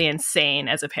absolutely insane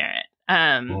as a parent.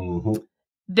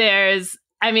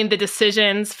 The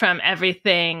decisions from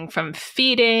everything from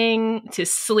feeding to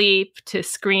sleep to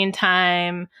screen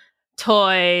time,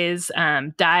 toys,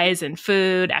 dyes in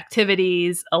food,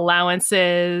 activities,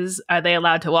 allowances. Are they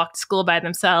allowed to walk to school by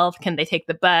themselves? Can they take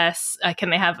the bus?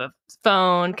 Can they have a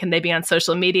phone? Can they be on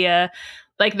social media?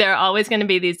 Like there are always going to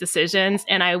be these decisions.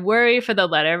 And I worry for the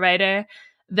letter writer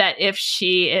that if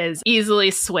she is easily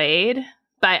swayed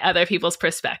by other people's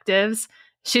perspectives,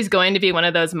 she's going to be one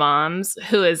of those moms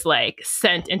who is like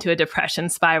sent into a depression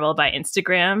spiral by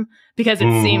Instagram because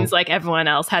it seems like everyone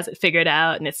else has it figured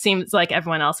out and it seems like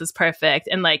everyone else is perfect.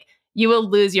 And like you will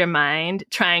lose your mind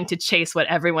trying to chase what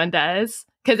everyone does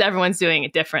because everyone's doing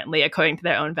it differently according to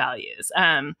their own values.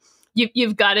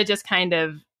 You've got to just kind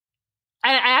of,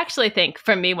 I actually think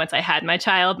for me, once I had my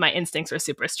child, my instincts were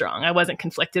super strong. I wasn't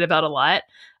conflicted about a lot.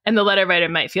 And the letter writer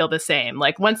might feel the same.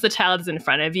 Like once the child is in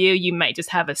front of you, you might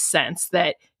just have a sense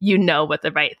that you know what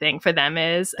the right thing for them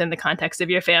is in the context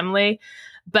of your family.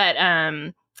 But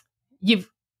you've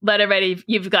got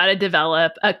to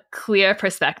develop a clear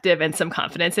perspective and some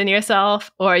confidence in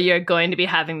yourself, or you're going to be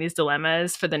having these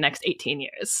dilemmas for the next 18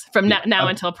 years from now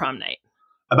until prom night.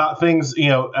 About things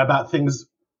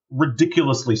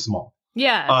ridiculously small.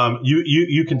 Yeah.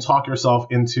 You can talk yourself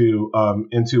into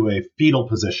a fetal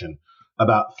position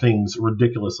about things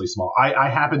ridiculously small. I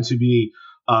happen to be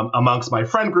amongst my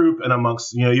friend group and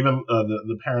amongst, even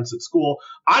the parents at school.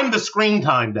 I'm the screen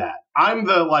time dad. I'm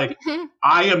the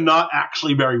I am not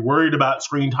actually very worried about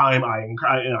screen time. I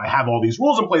have all these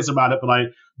rules in place about it, but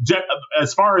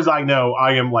as far as I know,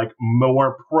 I am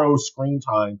more pro screen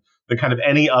time than kind of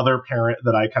any other parent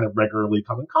that I kind of regularly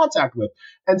come in contact with.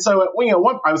 And so,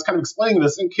 I was kind of explaining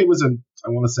this, and kid was in, I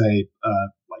want to say,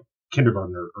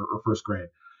 kindergarten or first grade.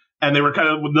 And they were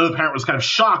another parent was kind of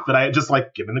shocked that I had just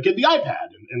given the kid the iPad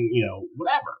and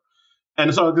whatever.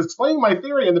 And so I was explaining my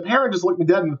theory, and the parent just looked me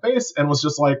dead in the face and was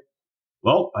just like,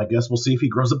 well, I guess we'll see if he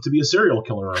grows up to be a serial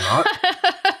killer or not.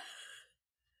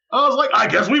 I was like, I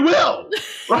guess we will.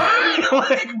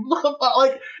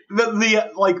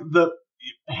 The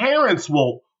parents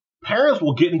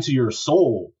will get into your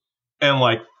soul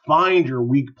and find your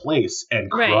weak place and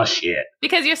crush it.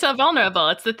 Because you're so vulnerable.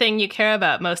 It's the thing you care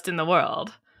about most in the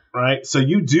world. Right. So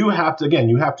you do have to,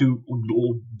 you have to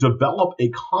develop a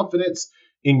confidence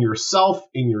in yourself,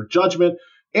 in your judgment,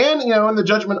 and, in the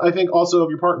judgment, I think, also of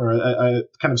your partner. I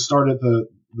kind of started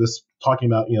this talking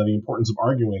about, the importance of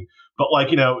arguing. But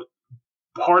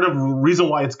part of the reason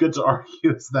why it's good to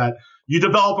argue is that you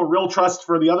develop a real trust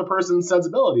for the other person's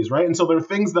sensibilities. Right. And so there are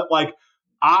things that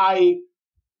I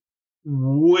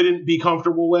wouldn't be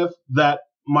comfortable with that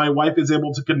my wife is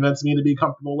able to convince me to be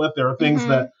comfortable with. There are things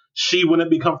that she wouldn't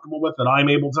be comfortable with that I'm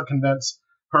able to convince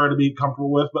her to be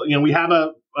comfortable with. But, we have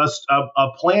a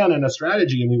plan and a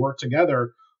strategy, and we work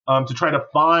together to try to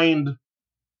find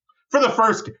for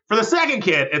the second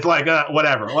kid. It's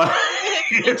whatever.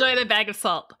 Enjoy the bag of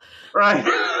salt. Right.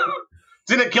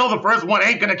 Didn't kill the first one,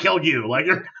 ain't going to kill you.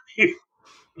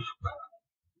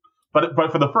 But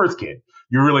for the first kid,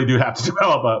 you really do have to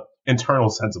develop a internal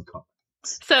sense of confidence.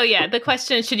 So the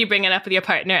question, should you bring it up with your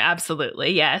partner?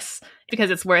 Absolutely, yes, because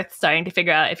it's worth starting to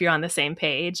figure out if you're on the same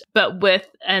page, but with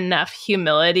enough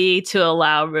humility to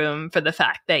allow room for the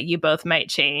fact that you both might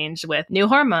change with new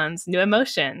hormones, new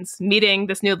emotions, meeting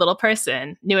this new little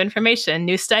person, new information,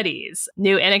 new studies,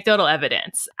 new anecdotal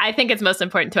evidence. I think it's most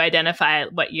important to identify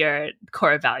what your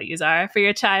core values are for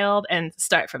your child and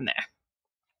start from there.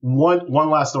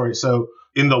 One last story. So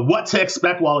in the what to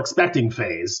expect while expecting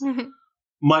phase,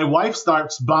 my wife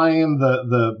starts buying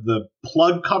the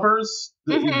plug covers,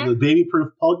 the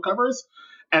baby-proof plug covers,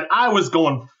 and I was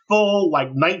going full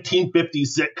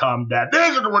 1950s sitcom dad.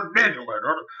 This is ridiculous.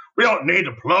 We don't need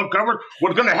the plug cover.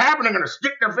 What's going to happen? They're going to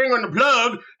stick their finger in the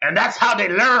plug, and that's how they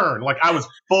learn. I was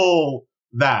full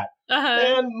that.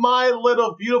 And my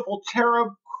little beautiful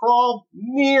cherub crawled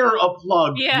near a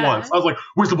plug once. I was like,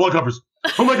 "Where's the plug covers?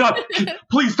 Oh my God!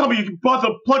 Please tell me you bought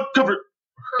the plug cover."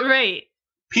 Right.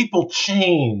 People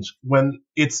change when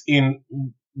it's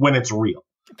real.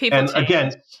 People change.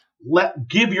 Again,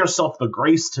 give yourself the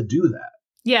grace to do that.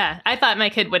 Yeah, I thought my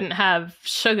kid wouldn't have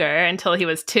sugar until he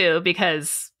was 2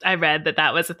 because I read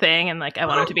that was a thing and I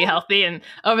want him to be healthy. And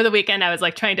over the weekend, I was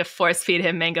trying to force feed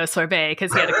him mango sorbet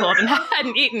because he had a cold and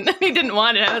hadn't eaten. He didn't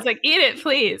want it. I was like, eat it,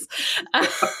 please.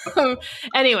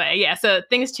 Anyway, so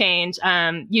things change.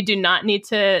 You do not need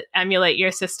to emulate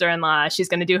your sister-in-law. She's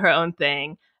going to do her own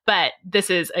thing. But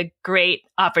this is a great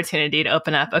opportunity to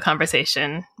open up a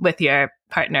conversation with your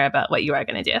partner about what you are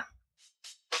going to do.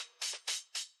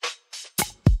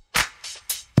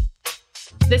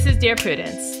 This is Dear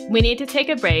Prudence. We need to take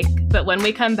a break, but when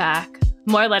we come back,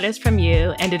 more letters from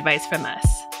you and advice from us.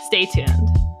 Stay tuned.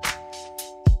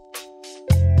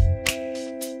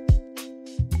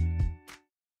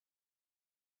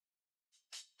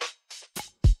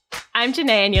 I'm Jenée,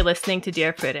 and you're listening to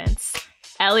Dear Prudence.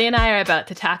 Elie and I are about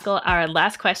to tackle our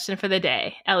last question for the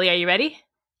day. Elie, are you ready?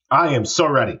 I am so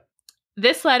ready.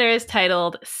 This letter is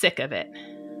titled Sick of It.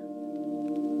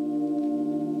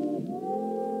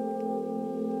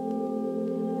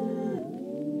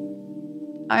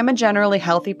 I'm a generally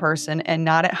healthy person and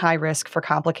not at high risk for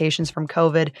complications from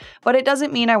COVID, but it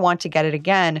doesn't mean I want to get it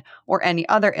again or any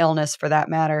other illness for that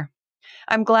matter.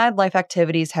 I'm glad life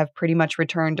activities have pretty much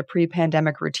returned to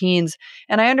pre-pandemic routines,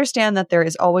 and I understand that there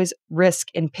is always risk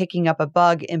in picking up a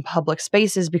bug in public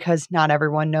spaces because not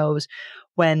everyone knows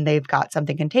when they've got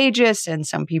something contagious, and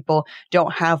some people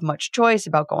don't have much choice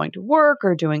about going to work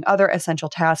or doing other essential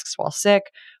tasks while sick.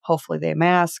 Hopefully they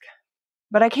mask.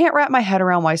 But I can't wrap my head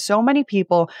around why so many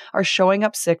people are showing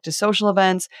up sick to social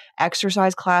events,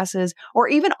 exercise classes, or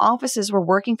even offices where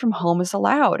working from home is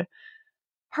allowed.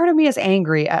 Part of me is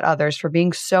angry at others for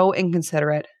being so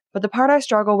inconsiderate, but the part I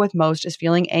struggle with most is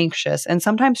feeling anxious and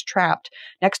sometimes trapped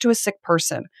next to a sick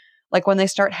person, like when they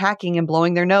start hacking and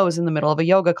blowing their nose in the middle of a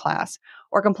yoga class,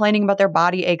 or complaining about their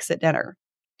body aches at dinner.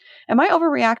 Am I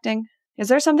overreacting? Is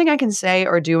there something I can say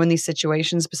or do in these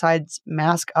situations besides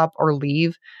mask up or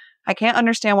leave? I can't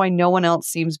understand why no one else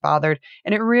seems bothered,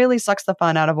 and it really sucks the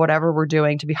fun out of whatever we're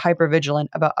doing to be hypervigilant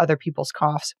about other people's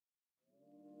coughs.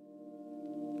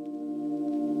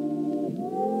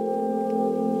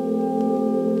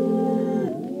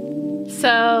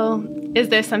 So, is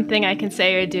there something I can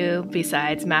say or do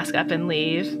besides mask up and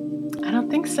leave? I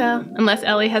don't think so. Unless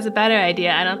Elie has a better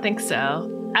idea, I don't think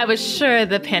so. I was sure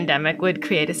the pandemic would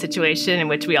create a situation in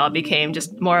which we all became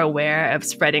just more aware of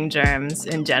spreading germs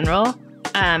in general,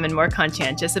 and more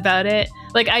conscientious about it.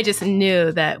 Like, I just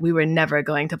knew that we were never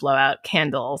going to blow out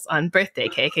candles on birthday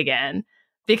cake again,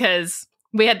 because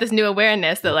we had this new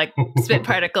awareness that, like, spit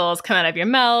particles come out of your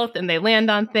mouth and they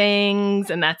land on things,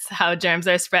 and that's how germs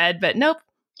are spread. But nope,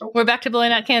 we're back to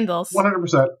blowing out candles.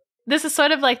 100%. This is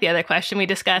sort of like the other question we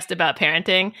discussed about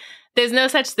parenting. There's no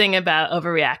such thing about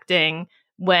overreacting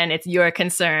when it's your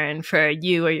concern for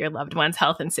you or your loved one's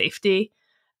health and safety,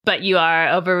 but you are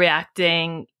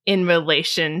overreacting in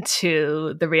relation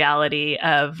to the reality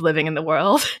of living in the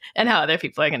world and how other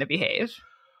people are going to behave.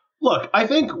 Look, I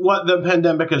think what the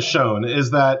pandemic has shown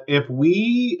is that if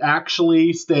we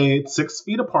actually stayed 6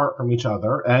 feet apart from each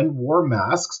other and wore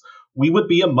masks, we would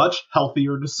be a much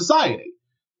healthier society.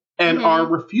 And our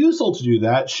refusal to do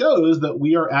that shows that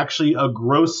we are actually a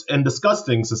gross and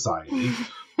disgusting society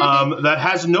that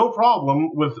has no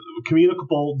problem with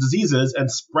communicable diseases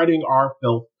and spreading our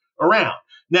filth around.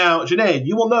 Now, Jenée,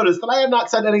 you will notice that I have not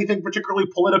said anything particularly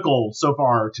political so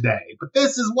far today, but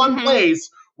this is one place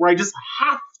where I just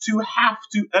have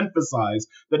to emphasize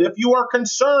that if you are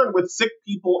concerned with sick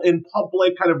people in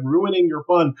public kind of ruining your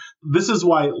fun, this is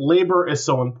why labor is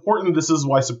so important. This is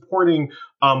why supporting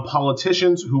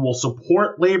politicians who will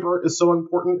support labor is so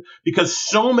important, because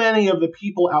so many of the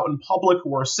people out in public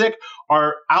who are sick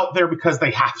are out there because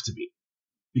they have to be,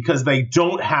 because they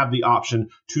don't have the option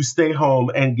to stay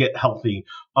home and get healthy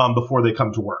before they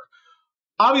come to work.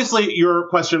 Obviously, your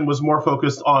question was more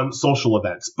focused on social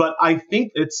events, but I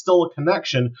think it's still a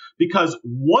connection, because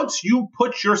once you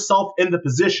put yourself in the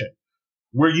position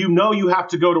where you know you have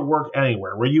to go to work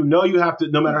anywhere, where you know you have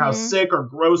to, no matter how sick or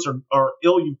gross or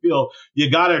ill you feel, you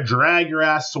got to drag your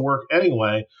ass to work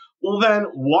anyway, well then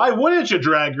why wouldn't you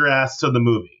drag your ass to the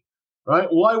movie? Right?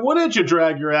 Why wouldn't you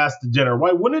drag your ass to dinner?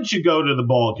 Why wouldn't you go to the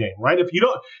ball game? Right? If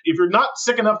you're not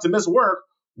sick enough to miss work,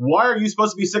 why are you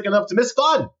supposed to be sick enough to miss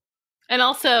fun? And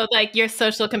also, like, your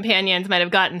social companions might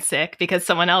have gotten sick because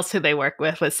someone else who they work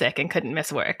with was sick and couldn't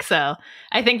miss work. So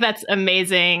I think that's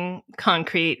amazing,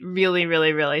 concrete, really,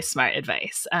 really, really smart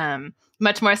advice.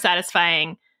 Much more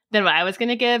satisfying than what I was going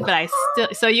to give, but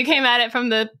so you came at it from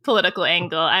the political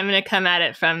angle. I'm going to come at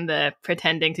it from the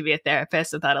pretending to be a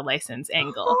therapist without a license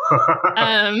angle.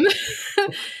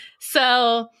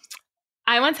 So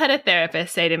I once had a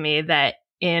therapist say to me that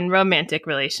in romantic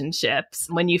relationships,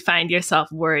 when you find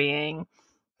yourself worrying,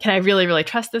 can I really, really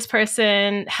trust this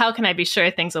person? How can I be sure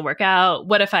things will work out?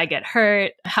 What if I get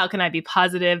hurt? How can I be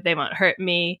positive they won't hurt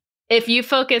me? If you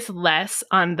focus less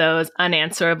on those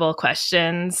unanswerable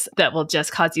questions that will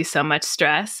just cause you so much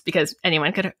stress because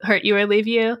anyone could hurt you or leave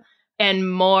you, and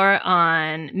more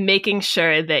on making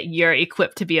sure that you're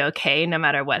equipped to be okay no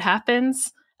matter what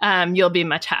happens, you'll be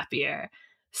much happier.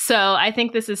 So I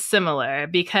think this is similar,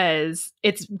 because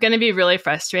it's going to be really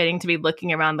frustrating to be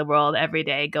looking around the world every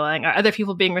day going, are other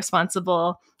people being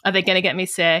responsible? Are they going to get me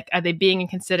sick? Are they being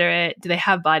inconsiderate? Do they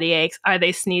have body aches? Are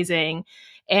they sneezing?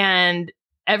 And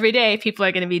every day people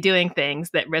are going to be doing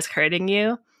things that risk hurting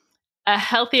you. A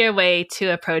healthier way to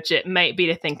approach it might be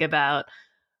to think about,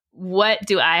 what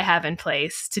do I have in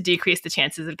place to decrease the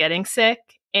chances of getting sick?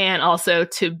 And also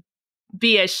to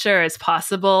be as sure as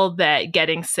possible that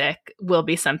getting sick will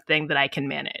be something that I can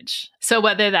manage. So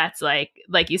whether that's like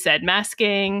you said,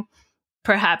 masking,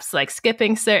 perhaps like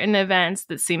skipping certain events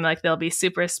that seem like they'll be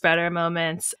super spreader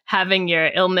moments, having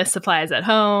your illness supplies at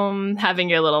home, having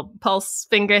your little pulse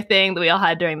finger thing that we all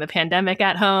had during the pandemic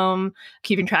at home,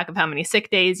 keeping track of how many sick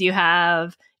days you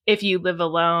have. If you live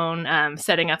alone,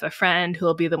 setting up a friend who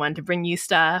will be the one to bring you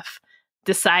stuff.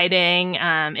 Deciding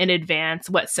in advance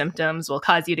what symptoms will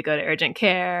cause you to go to urgent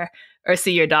care or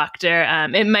see your doctor.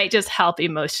 It might just help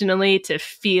emotionally to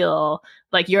feel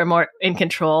like you're more in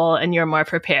control and you're more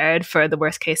prepared for the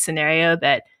worst case scenario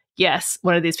that, yes,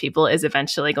 one of these people is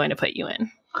eventually going to put you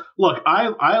in. Look,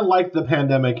 I like the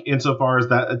pandemic insofar as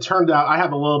that it turned out I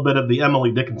have a little bit of the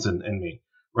Emily Dickinson in me.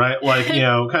 Right? Like,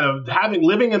 kind of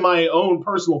living in my own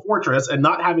personal fortress and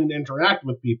not having to interact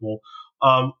with people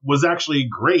was actually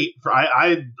great.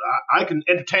 I can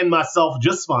entertain myself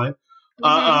just fine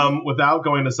without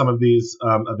going to some of these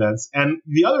events. And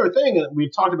the other thing, and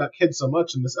we've talked about kids so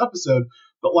much in this episode,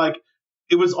 but like,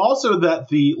 it was also that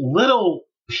the little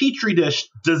petri dish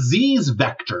disease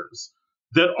vectors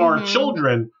that are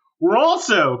children were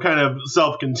also kind of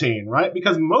self-contained, right?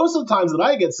 Because most of the times that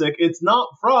I get sick, it's not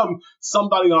from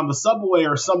somebody on the subway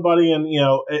or somebody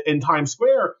in Times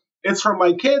Square. It's from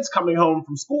my kids coming home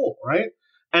from school, right?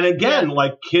 And again,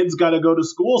 like kids got to go to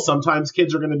school. Sometimes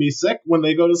kids are going to be sick when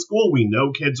they go to school. We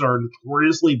know kids are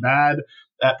notoriously bad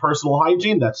at personal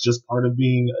hygiene. That's just part of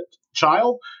being a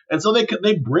child. And so they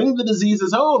bring the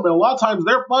diseases home. And a lot of times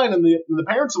they're fine and the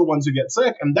parents are the ones who get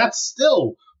sick. And that's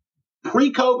still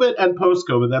pre-COVID and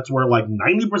post-COVID. That's where like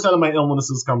 90% of my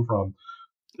illnesses come from.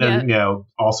 And,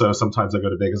 also sometimes I go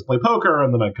to Vegas, play poker,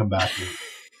 and then I come back.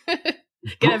 And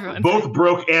get everyone both sick.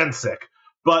 Broke and sick.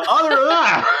 But other than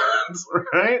that,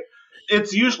 right,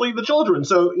 it's usually the children.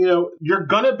 So, you're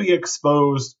going to be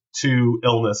exposed to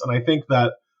illness. And I think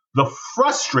that the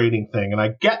frustrating thing, and I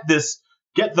get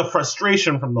the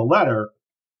frustration from the letter,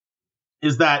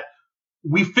 is that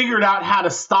we figured out how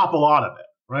to stop a lot of it,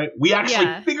 right? We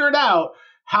actually figured out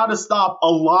how to stop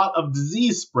a lot of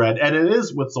disease spread. And it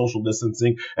is with social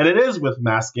distancing, and it is with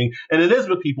masking, and it is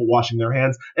with people washing their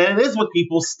hands, and it is with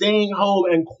people staying home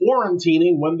and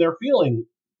quarantining when they're feeling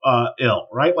ill,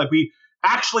 right? Like we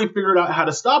actually figured out how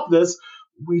to stop this.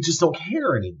 We just don't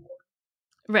care anymore.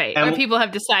 Right. And or people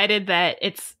have decided that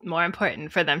it's more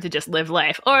important for them to just live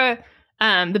life. Or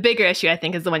the bigger issue, I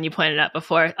think, is the one you pointed out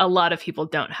before. A lot of people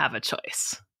don't have a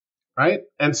choice. Right.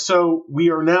 And so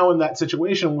we are now in that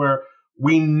situation where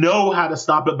we know how to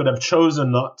stop it, but have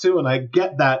chosen not to. And I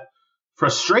get that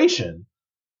frustration.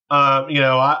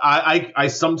 I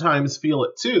sometimes feel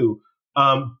it too.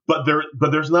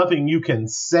 But there's nothing you can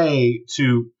say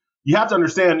to. You have to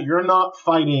understand, you're not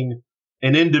fighting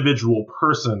an individual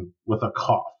person with a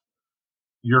cough.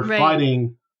 You're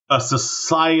fighting a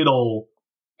societal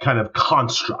kind of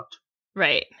construct.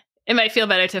 Right. It might feel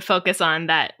better to focus on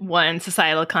that one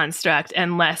societal construct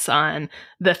and less on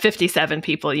the 57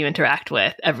 people you interact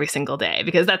with every single day,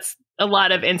 because that's a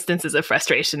lot of instances of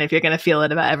frustration if you're going to feel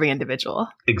it about every individual.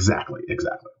 Exactly.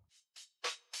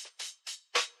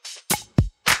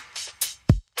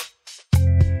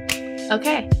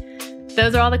 Okay.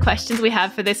 Those are all the questions we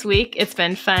have for this week. It's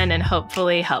been fun and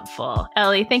hopefully helpful.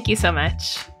 Elie, thank you so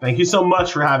much. Thank you so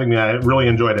much for having me. I really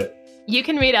enjoyed it. You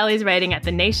can read Elie's writing at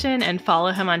The Nation and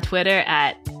follow him on Twitter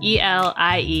at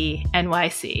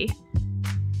ELIENYC.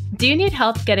 Do you need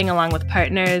help getting along with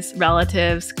partners,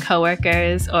 relatives,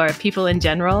 coworkers, or people in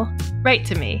general? Write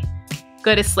to me.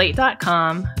 Go to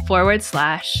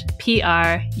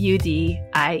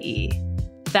slate.com/PRUDIE.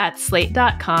 That's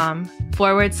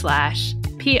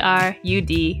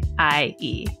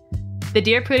slate.com/PRUDIE. The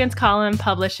Dear Prudence column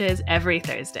publishes every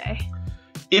Thursday.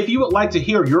 If you would like to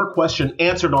hear your question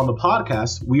answered on the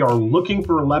podcast, we are looking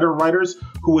for letter writers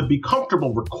who would be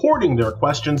comfortable recording their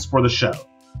questions for the show.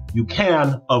 You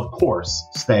can, of course,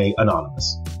 stay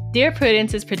anonymous. Dear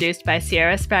Prudence is produced by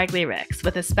Sierra Spragley Ricks,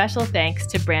 with a special thanks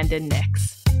to Brandon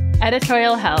Nix.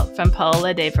 Editorial help from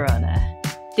Paola De Verona.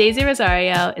 Daisy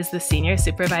Rosario is the senior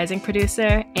supervising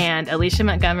producer, and Alicia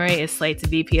Montgomery is Slate's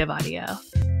VP of audio.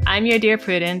 I'm your Dear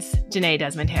Prudence, Jenée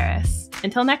Desmond-Harris.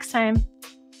 Until next time.